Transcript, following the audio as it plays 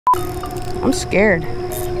I'm scared.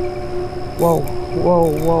 Whoa,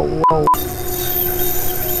 whoa, whoa, whoa.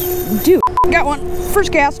 Dude, got one.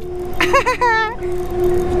 First cast.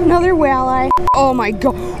 Another walleye. Oh my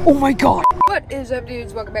god. Oh my god. What is up,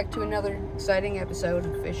 dudes? Welcome back to another exciting episode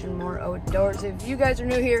of Fishing More Outdoors. If you guys are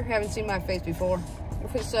new here, haven't seen my face before,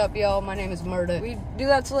 what's up, y'all? My name is Murda. We do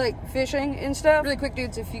lots of like fishing and stuff. Really quick,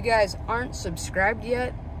 dudes, if you guys aren't subscribed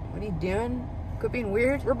yet, what are you doing? Quit being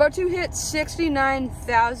weird. We're about to hit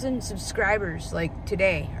 69,000 subscribers like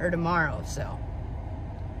today or tomorrow, so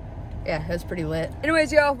yeah, that's pretty lit.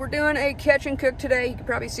 Anyways, y'all, we're doing a catch and cook today. You can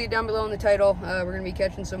probably see it down below in the title. We're gonna be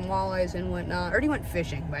catching some walleyes and whatnot. I already went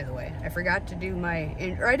fishing, by the way. I forgot to do my,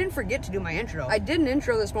 or I didn't forget to do my intro. I did an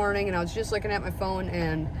intro this morning and I was just looking at my phone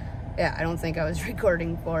and yeah, I don't think I was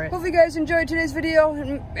recording for it. Hopefully you guys enjoyed today's video.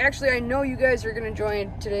 And actually, I know you guys are gonna enjoy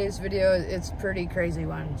today's video. It's a pretty crazy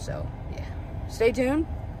one, so yeah. Stay tuned.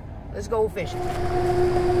 Let's go fishing.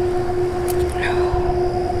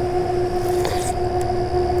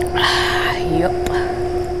 Yep.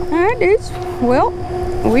 Alright, dudes. Well,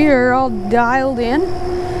 we are all dialed in.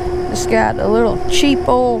 Just got a little cheap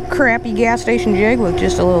old crappy gas station jig with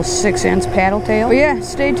just a little 6-inch paddle tail. But yeah,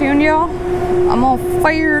 stay tuned, y'all. I'm all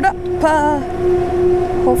fired up.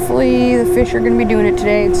 Hopefully the fish are going to be doing it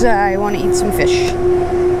today because I want to eat some fish.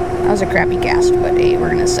 That was a crappy cast, but hey, we're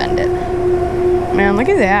going to send it. Man, look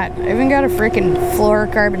at that. I even got a freaking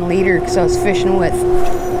fluorocarbon leader because I was fishing with,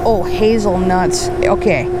 oh, hazelnuts.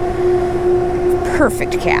 Okay.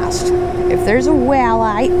 Perfect cast. If there's a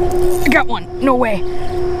walleye, I got one. No way.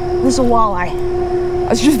 This is a walleye. I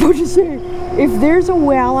was just about to say, if there's a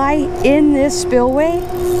walleye in this spillway,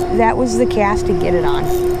 that was the cast to get it on.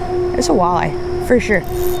 It's a walleye, for sure.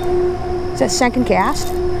 Is that second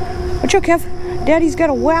cast? Watch out, Kev. Daddy's got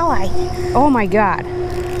a walleye. Oh my god.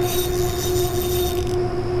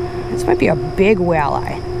 This might be a big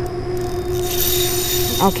walleye.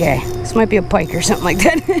 Okay, this might be a pike or something like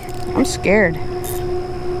that. I'm scared.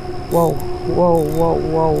 Whoa, whoa, whoa,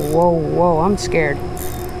 whoa, whoa, whoa, I'm scared.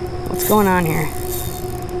 What's going on here?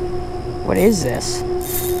 What is this?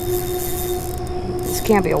 This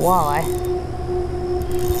can't be a walleye.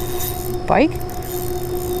 Pike?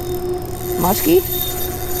 Muskie?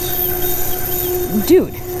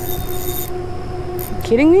 Dude. Are you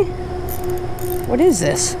kidding me? What is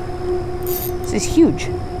this? This is huge.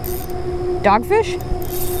 Dogfish?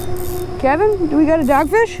 Kevin, do we got a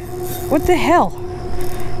dogfish? What the hell?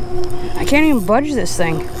 I can't even budge this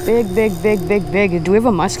thing. Big, big, big, big, big. Do we have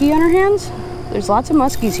a muskie on our hands? There's lots of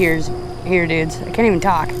muskies here, dudes. I can't even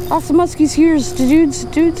talk. Lots of muskies here, dudes.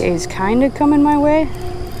 Okay, he's kind of coming my way.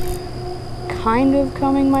 Kind of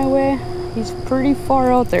coming my way. He's pretty far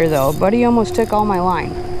out there, though. Buddy almost took all my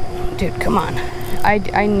line. Dude, come on.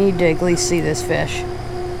 I need to at least see this fish.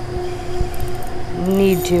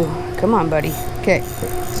 Need to. Come on, buddy. Okay,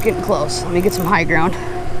 it's getting close. Let me get some high ground.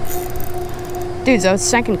 Dudes, that was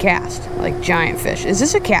second cast. Like giant fish. Is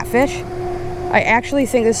this a catfish? I actually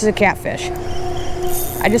think this is a catfish.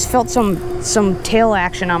 I just felt some tail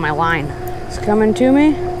action on my line. It's coming to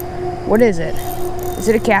me. What is it? Is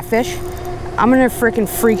it a catfish? I'm gonna freaking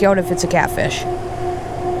freak out if it's a catfish.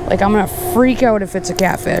 Like, I'm gonna freak out if it's a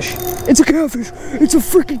catfish. It's a catfish! It's a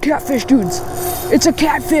freaking catfish, dudes! It's a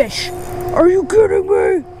catfish! Are you kidding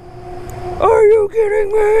me? Are you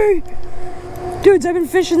kidding me? Dudes, I've been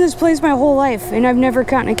fishing this place my whole life, and I've never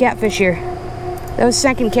caught a catfish here. That was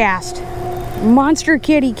second cast. Monster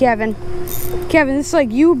kitty, Kevin. Kevin, this is like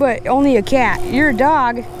you, but only a cat. You're a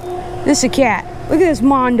dog. This is a cat. Look at this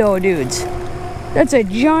mondo, dudes. That's a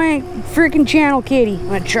giant freaking channel kitty. I'm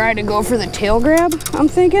gonna try to go for the tail grab, I'm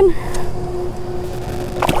thinking.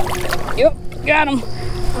 Yep, got him.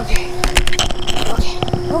 Okay. Okay.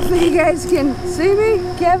 Hopefully you guys can see me.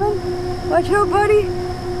 Kevin, watch out, buddy.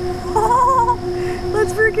 Oh,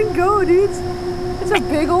 let's freaking go, dudes. It's a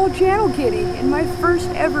big old channel kitty and my first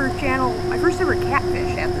ever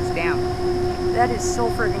catfish at this dam. That is so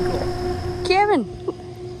freaking cool. Kevin,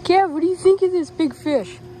 Kev, what do you think of this big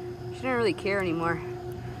fish? She didn't really care anymore.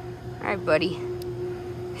 All right, buddy.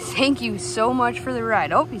 Thank you so much for the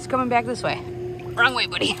ride. Oh, he's coming back this way. Wrong way,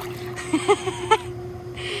 buddy.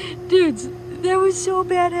 Dudes, that was so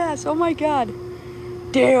badass. Oh my god.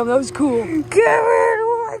 Damn, that was cool. Kevin!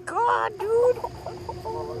 Oh my god, dude!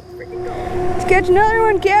 Let's catch another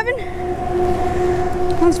one, Kevin.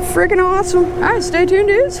 That's freaking awesome. Alright, stay tuned,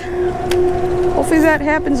 dudes. Hopefully that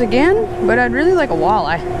happens again, but I'd really like a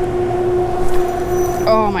walleye.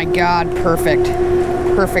 Oh my god, perfect.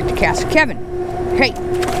 Perfect cast. Kevin, hey.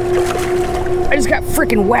 I just got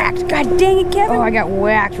freaking whacked. God dang it, Kevin. Oh, I got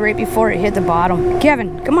whacked right before it hit the bottom.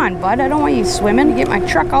 Kevin, come on, bud. I don't want you swimming. You get my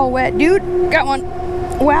truck all wet. Dude, got one.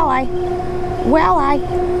 Walleye. Walleye.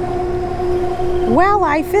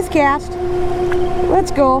 Walleye, 5th cast.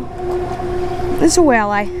 Let's go. This is a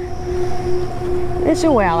walleye. This is a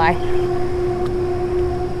walleye.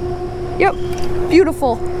 Yep.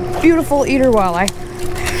 Beautiful. Beautiful eater walleye.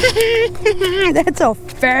 That's a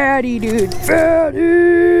fatty, dude.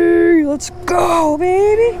 Fatty. Let's go,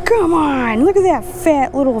 baby. Come on. Look at that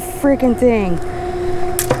fat little freaking thing.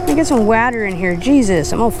 Let me get some water in here.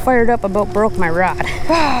 Jesus, I'm all fired up about broke my rod.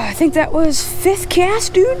 I think that was 5th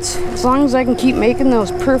cast, dudes. As long as I can keep making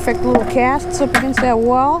those perfect little casts up against that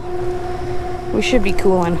wall, we should be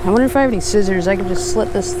cooling. I wonder if I have any scissors. I can just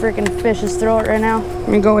slit this freaking fish's throat right now. Let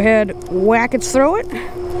me go ahead, whack its throat,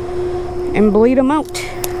 and bleed him out.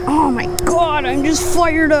 Oh my God, I'm just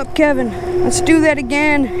fired up, Kevin. Let's do that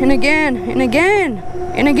again, and again, and again,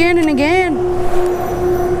 and again, and again.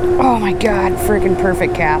 Oh my God, freaking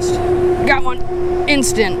perfect cast. Got one.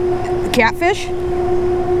 Instant. The catfish?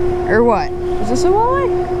 Or what? Is this a walleye?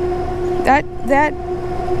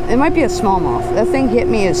 It might be a smallmouth. That thing hit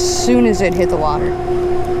me as soon as it hit the water.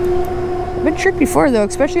 I've been tricked before though,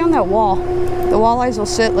 especially on that wall. The walleyes will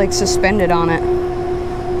sit like suspended on it.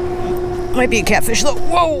 Might be a catfish though.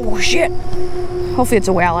 Whoa, shit. Hopefully it's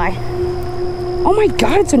a walleye. Oh my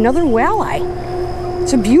God, it's another walleye.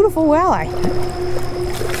 It's a beautiful walleye.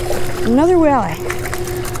 Another walleye.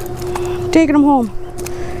 Taking him home.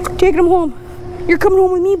 Taking him home. You're coming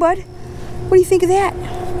home with me, bud. What do you think of that?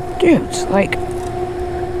 Dude, it's like,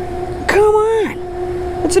 come on.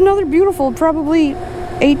 It's another beautiful, probably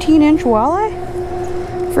 18-inch walleye.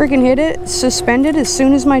 Freaking hit it, suspended as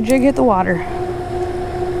soon as my jig hit the water.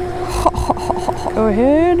 Go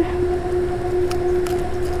ahead.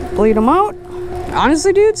 Bleed them out.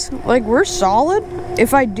 Honestly, dudes, like, we're solid.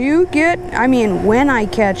 If I do get, when I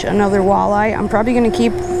catch another walleye, I'm probably going to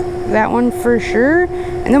keep that one for sure.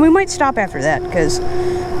 And then we might stop after that, because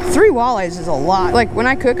 3 walleyes is a lot. Like, when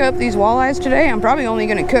I cook up these walleyes today, I'm probably only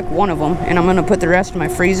going to cook one of them, and I'm going to put the rest in my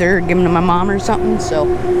freezer, give them to my mom or something. So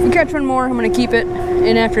if we catch one more, I'm going to keep it.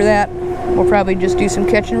 And after that, we'll probably just do some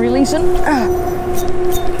catch and releasing.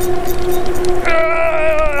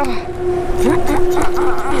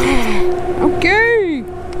 Okay,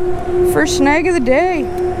 first snag of the day.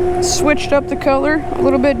 Switched up the color a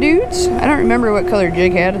little bit, dudes. I don't remember what color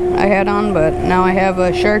jig I had on, but now I have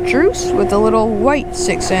a chartreuse with a little white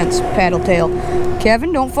 6-cents paddle tail.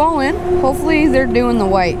 Kevin, don't fall in. Hopefully they're doing the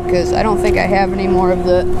white, because I don't think I have any more of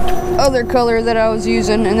the other color that I was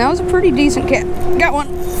using, and that was a pretty decent cat. Got one.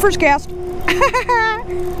 First cast.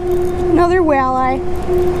 Another walleye.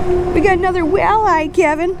 We got another walleye,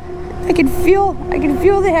 Kevin. I can feel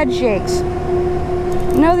the head shakes.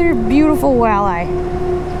 Another beautiful walleye.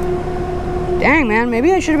 Dang, man,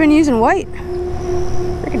 maybe I should have been using white.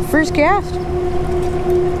 Freaking first cast.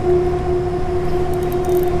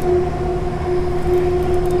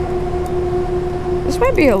 This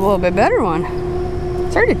might be a little bit better one.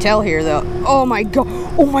 It's hard to tell here, though. Oh my God.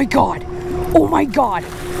 Oh my God. Oh my God.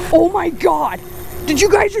 Oh my God. Did you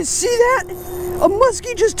guys just see that? A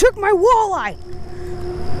muskie just took my walleye.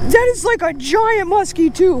 That is like a giant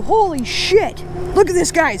muskie too. Holy shit. Look at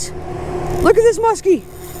this, guys. Look at this muskie.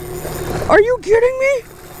 Are you kidding me?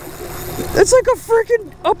 That's like a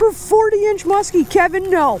freaking upper 40-inch muskie. Kevin,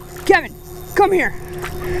 no. Kevin, come here.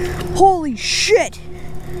 Holy shit.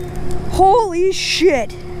 Holy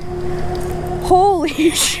shit.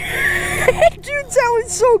 Holy shit. Dude, that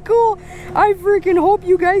was so cool. I freaking hope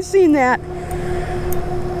you guys seen that.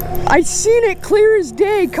 I seen it clear as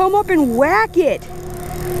day. Come up and whack it.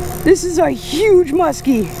 This is a huge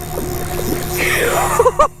muskie.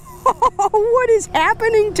 What is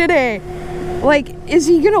happening today? Like, is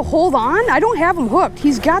he gonna hold on? I don't have him hooked.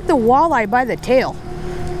 He's got the walleye by the tail.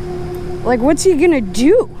 Like, what's he gonna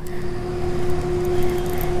do?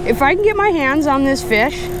 If I can get my hands on this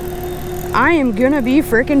fish, I am gonna be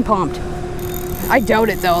freaking pumped. I doubt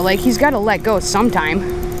it though. Like, he's gotta let go sometime.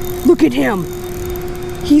 Look at him.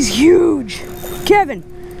 He's huge. Kevin,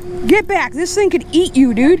 get back. This thing could eat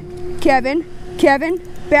you, dude. Kevin,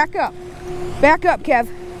 back up. Back up, Kev.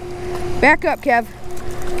 Back up, Kev.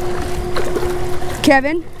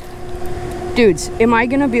 Kevin. Dudes, am I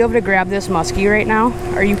gonna be able to grab this muskie right now?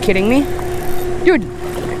 Are you kidding me? Dude.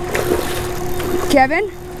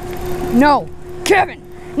 Kevin? No. Kevin!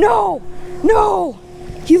 No! No!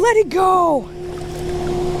 He let it go!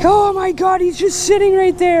 Oh my God, he's just sitting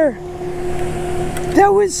right there. That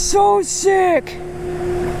was so sick.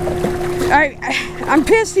 I'm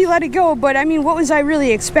pissed he let it go, but I mean, what was I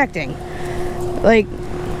really expecting? Like,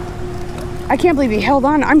 I can't believe he held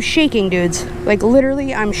on. I'm shaking, dudes. Like,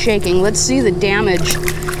 literally, I'm shaking. Let's see the damage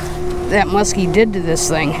that muskie did to this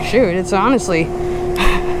thing. Shoot, it's honestly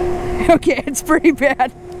Okay, it's pretty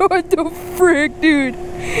bad. What the frick, dude?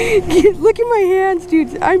 Look at my hands,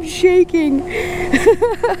 dude. I'm shaking.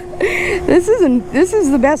 This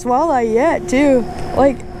is the best walleye yet, too.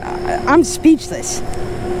 Like, I'm speechless.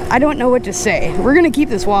 I don't know what to say. We're gonna keep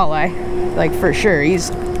this walleye, like, for sure.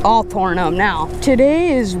 He's all torn up now.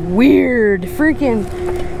 Today is weird. Freaking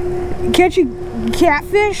catching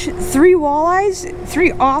catfish, 3 walleyes,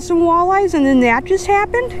 3 awesome walleyes, and then that just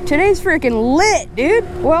happened. Today's freaking lit,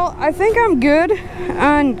 dude. Well, I think I'm good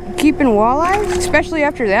on keeping walleyes, especially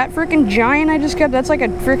after that freaking giant I just kept. That's like a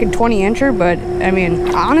freaking 20-incher, but I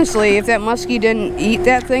mean, honestly, if that muskie didn't eat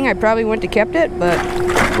that thing, I probably wouldn't have kept it, but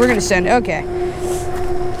we're gonna send it. Okay.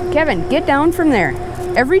 Kevin, get down from there.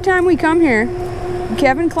 Every time we come here,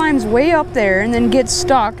 Kevin climbs way up there and then gets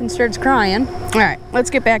stuck and starts crying. All right, let's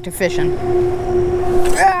get back to fishing.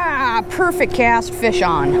 Ah, perfect cast, fish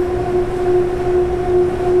on.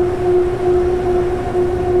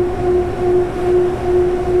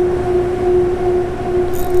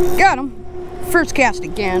 Got him. First cast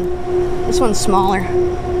again. This one's smaller.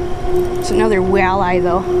 It's another walleye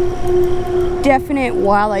though. Definite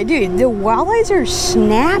walleye. Dude, the walleyes are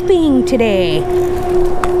snapping today.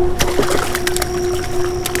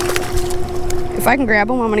 If I can grab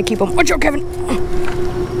them, I'm gonna keep them. Watch out, Kevin.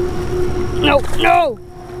 No, no.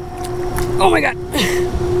 Oh my God.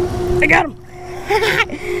 I got him.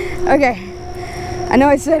 Okay. I know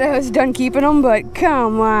I said I was done keeping them, but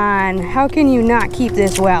come on. How can you not keep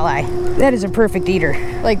this walleye? That is a perfect eater.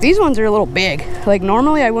 Like, these ones are a little big. Like,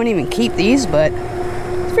 normally I wouldn't even keep these, but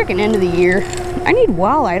it's freaking end of the year. I need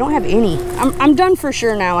walleye. I don't have any. I'm done for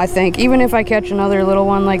sure now, I think. Even if I catch another little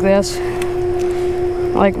one like this.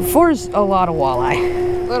 Like, 4's a lot of walleye.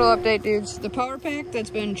 Little update, dudes. The power pack that's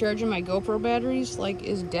been charging my GoPro batteries, like,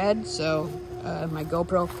 is dead. So, my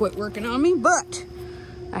GoPro quit working on me, but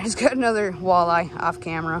I just got another walleye off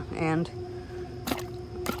camera, and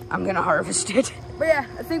I'm gonna harvest it. But yeah,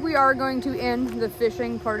 I think we are going to end the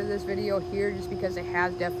fishing part of this video here, just because it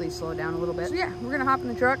has definitely slowed down a little bit. So yeah, we're gonna hop in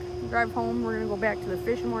the truck, drive home. We're gonna go back to the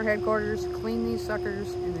Fish and More headquarters, clean these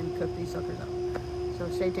suckers, and then cook these suckers up. So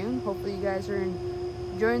stay tuned. Hopefully you guys are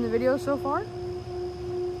enjoying the video so far.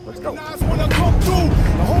 Let's go.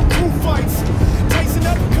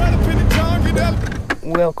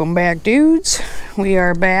 Welcome back, dudes. We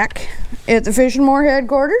are back at the Fish and More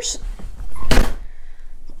headquarters.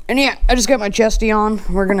 And yeah, I just got my chesty on.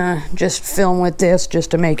 We're gonna just film with this just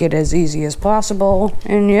to make it as easy as possible.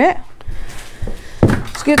 And yeah,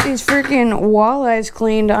 let's get these freaking walleyes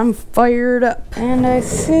cleaned. I'm fired up. And I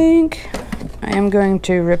think I am going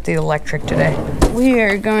to rip the electric today. We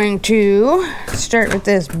are going to start with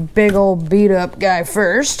this big old beat up guy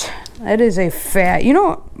first. That is a fat, you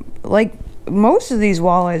know, like most of these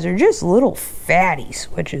walleyes are just little fatties,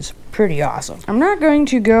 which is pretty awesome. I'm not going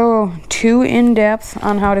to go too in depth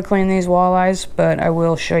on how to clean these walleyes, but I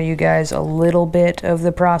will show you guys a little bit of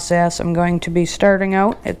the process. I'm going to be starting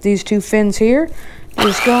out at these 2 fins here.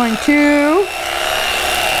 Just going to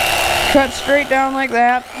cut straight down like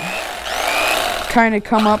that. Kind of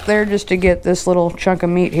come up there just to get this little chunk of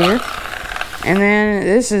meat here. And then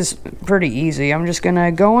this is pretty easy. I'm just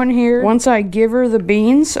gonna go in here. Once I give her the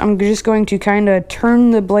beans, I'm just going to kind of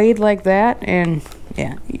turn the blade like that, and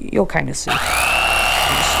yeah, you'll kind of see. So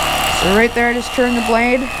right there, I just turned the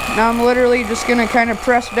blade. Now I'm literally just gonna kind of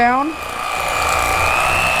press down.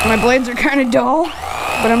 My blades are kind of dull,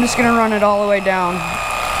 but I'm just gonna run it all the way down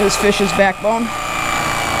this fish's backbone.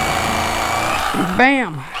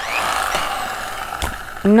 Bam.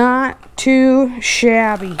 Not too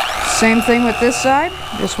shabby. Same thing with this side.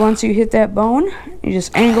 Just once you hit that bone, you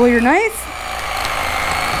just angle your knife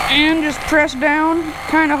and just press down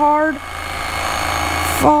kind of hard.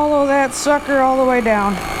 Follow that sucker all the way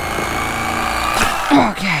down.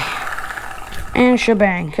 Okay. And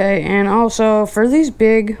shebang. Okay, and also for these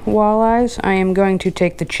big walleyes, I am going to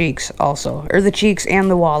take the cheeks also, or the cheeks and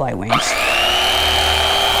the walleye wings.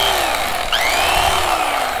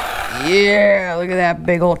 Yeah, look at that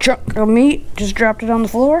big old chunk of meat. Just dropped it on the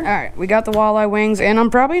floor. All right, we got the walleye wings, and I'm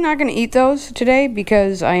probably not going to eat those today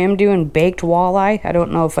because I am doing baked walleye. I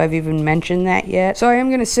don't know if I've even mentioned that yet. So I am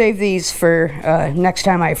going to save these for next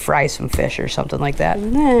time I fry some fish or something like that.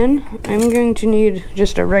 And then I'm going to need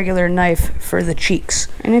just a regular knife for the cheeks.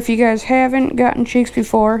 And if you guys haven't gotten cheeks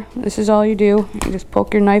before, this is all you do. You just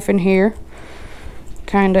poke your knife in here,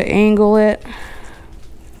 kind of angle it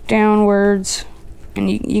downwards. And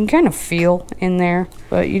you can kind of feel in there,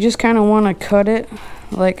 but you just kind of want to cut it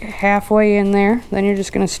like halfway in there. Then you're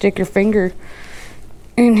just going to stick your finger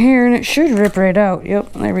in here and it should rip right out.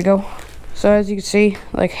 Yep, there we go. So as you can see,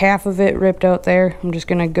 like half of it ripped out there. I'm just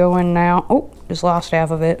going to go in now. Oh, just lost half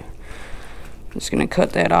of it. Just gonna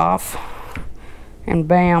cut that off. And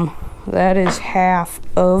bam, that is half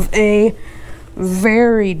of a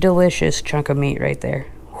very delicious chunk of meat right there.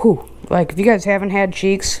 Whew. Like, if you guys haven't had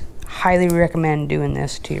cheeks, highly recommend doing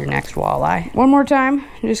this to your next walleye. One more time,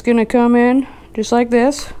 just gonna come in just like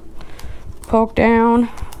this, poke down,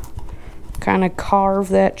 kind of carve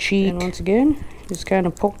that cheek. And once again, just kind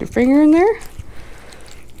of poke your finger in there.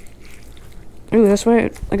 Ooh, this one,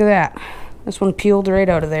 look at that. This one peeled right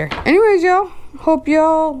out of there. Anyways, y'all, hope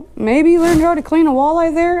y'all maybe learned how to clean a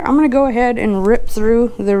walleye there. I'm gonna go ahead and rip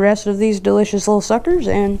through the rest of these delicious little suckers,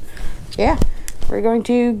 and yeah, we're going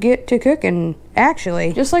to get to cooking.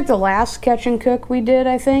 Actually, just like the last catch and cook we did,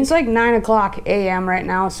 I think. It's like 9 o'clock a.m. right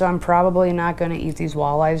now, so I'm probably not gonna eat these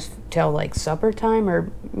walleyes till like supper time, or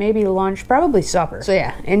maybe lunch, probably supper. So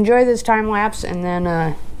yeah, enjoy this time lapse, and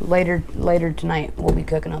then later tonight we'll be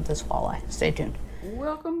cooking up this walleye. Stay tuned.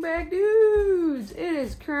 Welcome back, dudes. It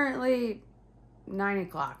is currently 9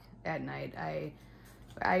 o'clock at night.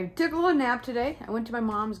 I took a little nap today. I went to my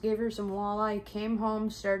mom's, gave her some walleye, came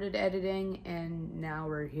home, started editing, and now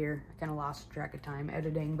we're here. I kind of lost track of time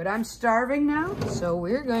editing, but I'm starving now. So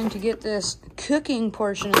we're going to get this cooking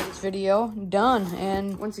portion of this video done.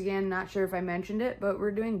 And once again, not sure if I mentioned it, but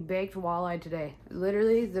we're doing baked walleye today.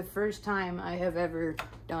 Literally the first time I have ever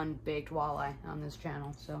done baked walleye on this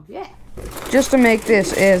channel. So yeah. Just to make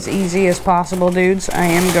this as easy as possible, dudes, I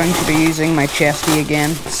am going to be using my chesty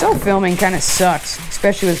again. Self-filming kind of sucks,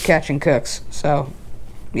 especially with catch and cooks. So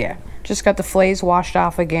yeah, just got the fillets washed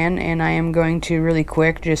off again, and I am going to really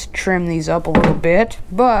quick just trim these up a little bit.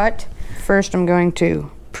 But first I'm going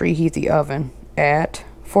to preheat the oven at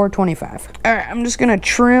 425. All right, I'm just gonna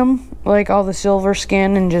trim like all the silver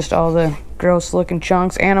skin and just all the gross looking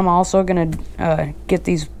chunks, and I'm also gonna get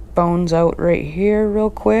these bones out right here real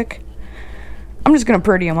quick. I'm just gonna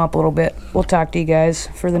pretty them up a little bit. We'll talk to you guys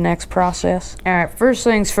for the next process. All right, first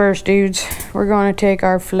things first, dudes. We're gonna take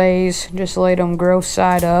our fillets, just lay them gross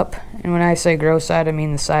side up. And when I say gross side, I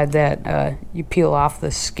mean the side that you peel off the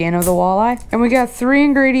skin of the walleye. And we got 3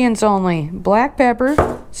 ingredients only: black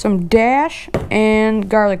pepper, some dash, and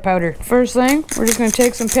garlic powder. First thing, we're just gonna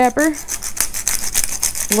take some pepper,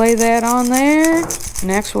 lay that on there.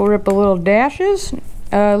 Next, we'll rip a little dashes.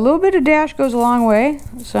 A little bit of dash goes a long way,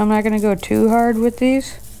 so I'm not gonna go too hard with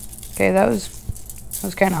these. Okay, that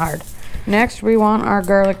was kind of hard. Next, we want our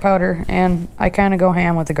garlic powder, and I kind of go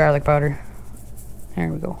ham with the garlic powder.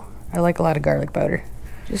 There we go. I like a lot of garlic powder.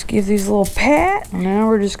 Just give these a little pat. Now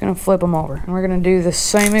we're just gonna flip them over, and we're gonna do the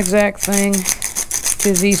same exact thing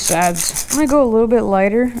to these sides. I'm gonna go a little bit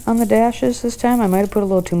lighter on the dashes this time. I might have put a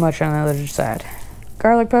little too much on the other side.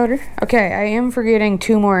 Garlic powder. Okay, I am forgetting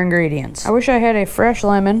 2 more ingredients. I wish I had a fresh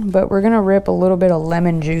lemon, but we're gonna rip a little bit of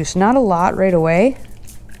lemon juice. Not a lot right away.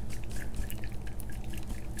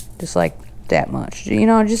 Just like that much. You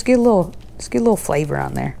know, just get a little flavor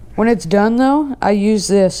on there. When it's done though, I use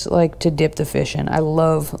this like to dip the fish in. I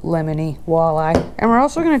love lemony walleye. And we're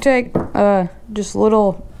also gonna take just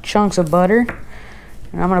little chunks of butter.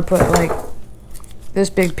 And I'm gonna put like this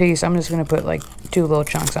big piece. I'm just gonna put like 2 little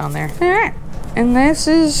chunks on there. All right. And this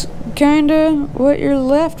is kind of what you're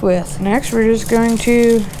left with. Next, we're just going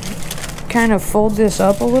to kind of fold this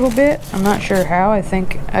up a little bit. I'm not sure how. I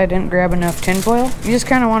think I didn't grab enough tinfoil. You just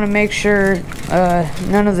kind of want to make sure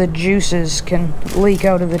none of the juices can leak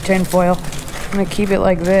out of the tinfoil. I'm going to keep it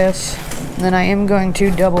like this. And then I am going to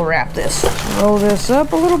double wrap this. Roll this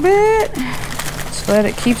up a little bit so that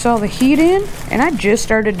it keeps all the heat in. And I just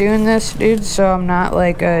started doing this, dude, so I'm not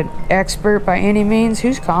like an expert by any means.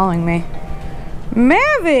 Who's calling me?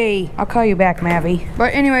 Mavi! I'll call you back, Mavi.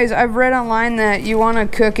 But anyways, I've read online that you want to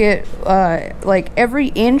cook it, like every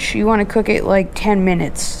inch, you want to cook it like 10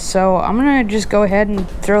 minutes. So I'm going to just go ahead and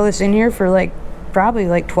throw this in here for like, probably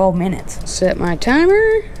like 12 minutes. Set my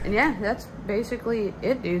timer. And yeah, that's basically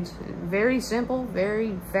it, dudes. Very simple,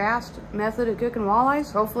 very fast method of cooking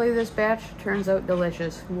walleyes. Hopefully this batch turns out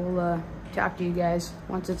delicious. We'll talk to you guys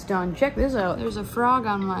once it's done. Check this out. There's a frog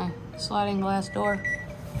on my sliding glass door.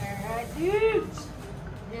 Alright, dudes,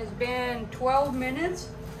 it has been 12 minutes.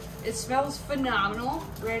 It smells phenomenal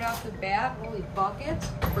right off the bat. Holy buckets.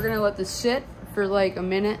 We're gonna let this sit for like a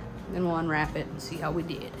minute, then we'll unwrap it and see how we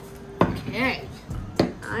did. Okay,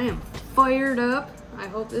 I am fired up. I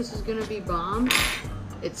hope this is gonna be bomb.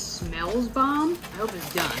 It smells bomb. I hope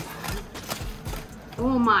it's done.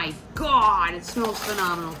 Oh my god, it smells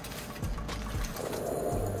phenomenal.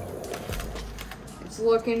 It's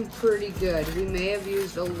looking pretty good. We may have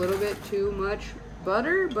used a little bit too much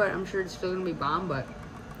butter, but I'm sure it's still gonna be bomb, but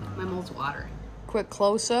my mouth's watering. Quick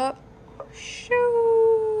close up.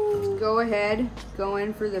 Shoo! Let's go ahead, go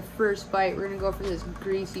in for the first bite. We're gonna go for this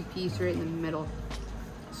greasy piece right in the middle.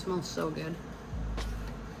 It smells so good.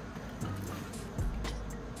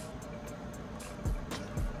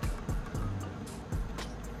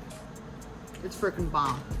 It's freaking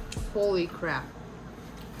bomb. Holy crap.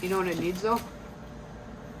 You know what it needs though?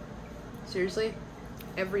 Seriously,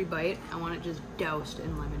 every bite, I want it just doused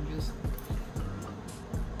in lemon juice.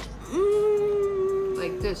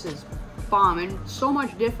 Like, this is bomb, and so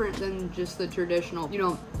much different than just the traditional, you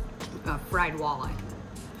know, fried walleye.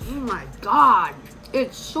 Oh my God,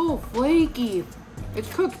 it's so flaky.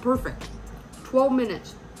 It's cooked perfect. 12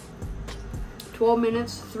 minutes. 12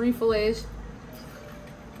 minutes, 3 fillets.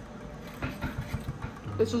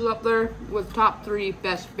 This is up there with top 3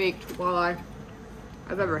 best baked walleye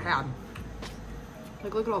I've ever had.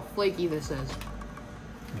 Like, look at how flaky this is.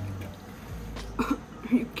 Are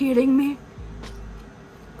you kidding me?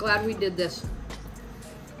 Glad we did this.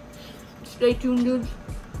 Stay tuned, dudes.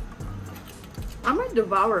 I might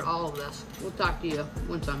devour all of this. We'll talk to you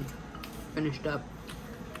once I'm finished up.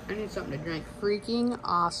 I need something to drink. Freaking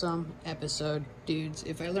awesome episode, dudes.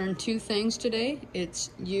 If I learned 2 things today, it's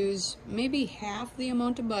use maybe half the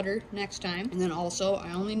amount of butter next time. And then also,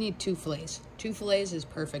 I only need 2 fillets. 2 fillets is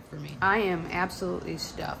perfect for me. I am absolutely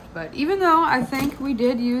stuffed. But even though I think we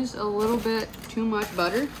did use a little bit too much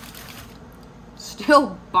butter,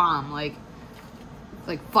 still bomb, like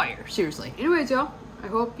fire, seriously. Anyways, y'all, I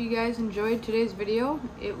hope you guys enjoyed today's video.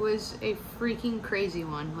 It was a freaking crazy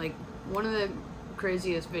one. Like, one of the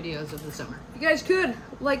craziest videos of the summer. If you guys could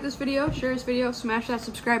like this video, share this video, smash that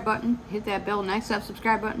subscribe button, hit that bell next to that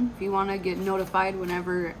subscribe button if you want to get notified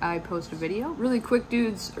whenever I post a video. Really quick,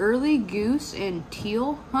 dudes, early goose and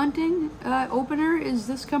teal hunting opener is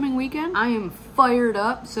this coming weekend. I am fired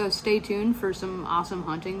up, so stay tuned for some awesome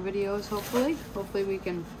hunting videos. Hopefully we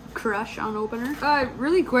can crush on opener.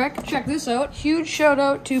 Really quick, check this out. Huge shout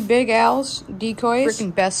out to Big Al's decoys.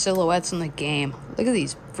 Freaking best silhouettes in the game. Look at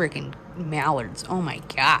these freaking mallards. Oh my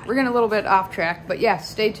God. We're getting a little bit off track, but yeah,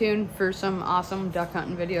 stay tuned for some awesome duck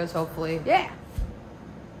hunting videos, hopefully. Yeah.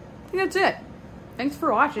 I think that's it. Thanks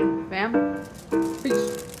for watching, fam.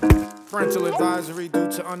 Peace. Parental advisory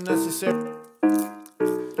due to unnecessary.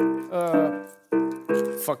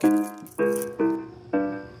 Fuck it.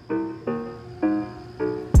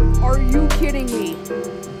 Are you kidding me?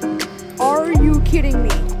 Are you kidding me?